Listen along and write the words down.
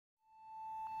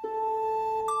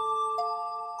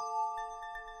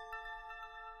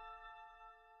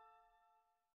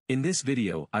In this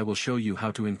video I will show you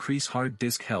how to increase hard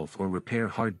disk health or repair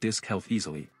hard disk health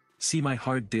easily. See my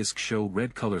hard disk show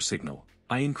red color signal.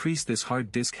 I increase this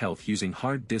hard disk health using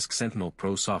Hard Disk Sentinel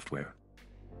Pro software.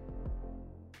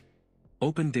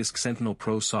 Open Disk Sentinel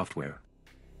Pro software.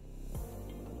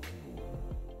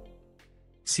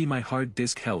 See my hard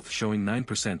disk health showing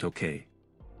 9% OK.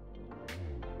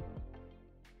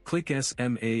 Click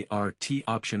SMART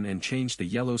option and change the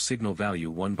yellow signal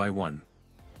value one by one.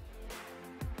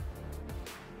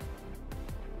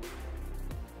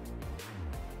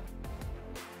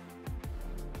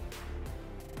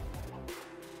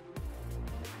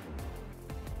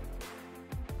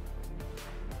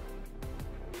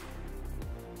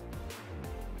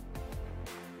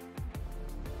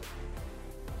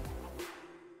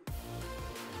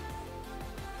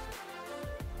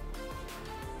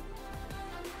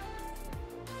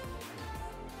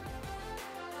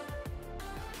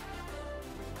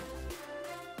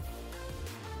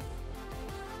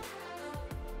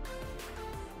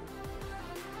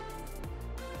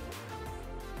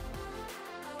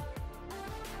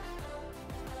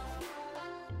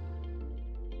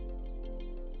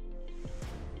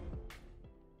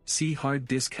 See hard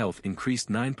disk health increased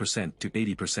 9% to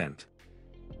 80%.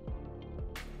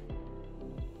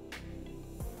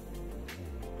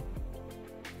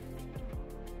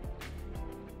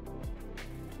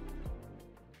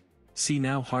 See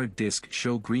now hard disk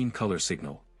show green color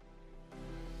signal.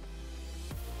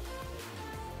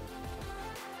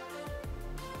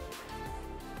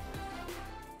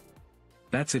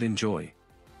 That's it, enjoy.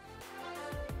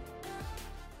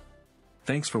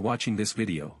 Thanks for watching this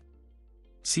video.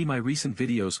 See my recent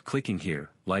videos clicking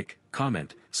here, like,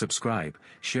 comment, subscribe,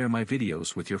 share my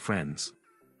videos with your friends.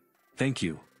 Thank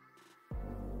you.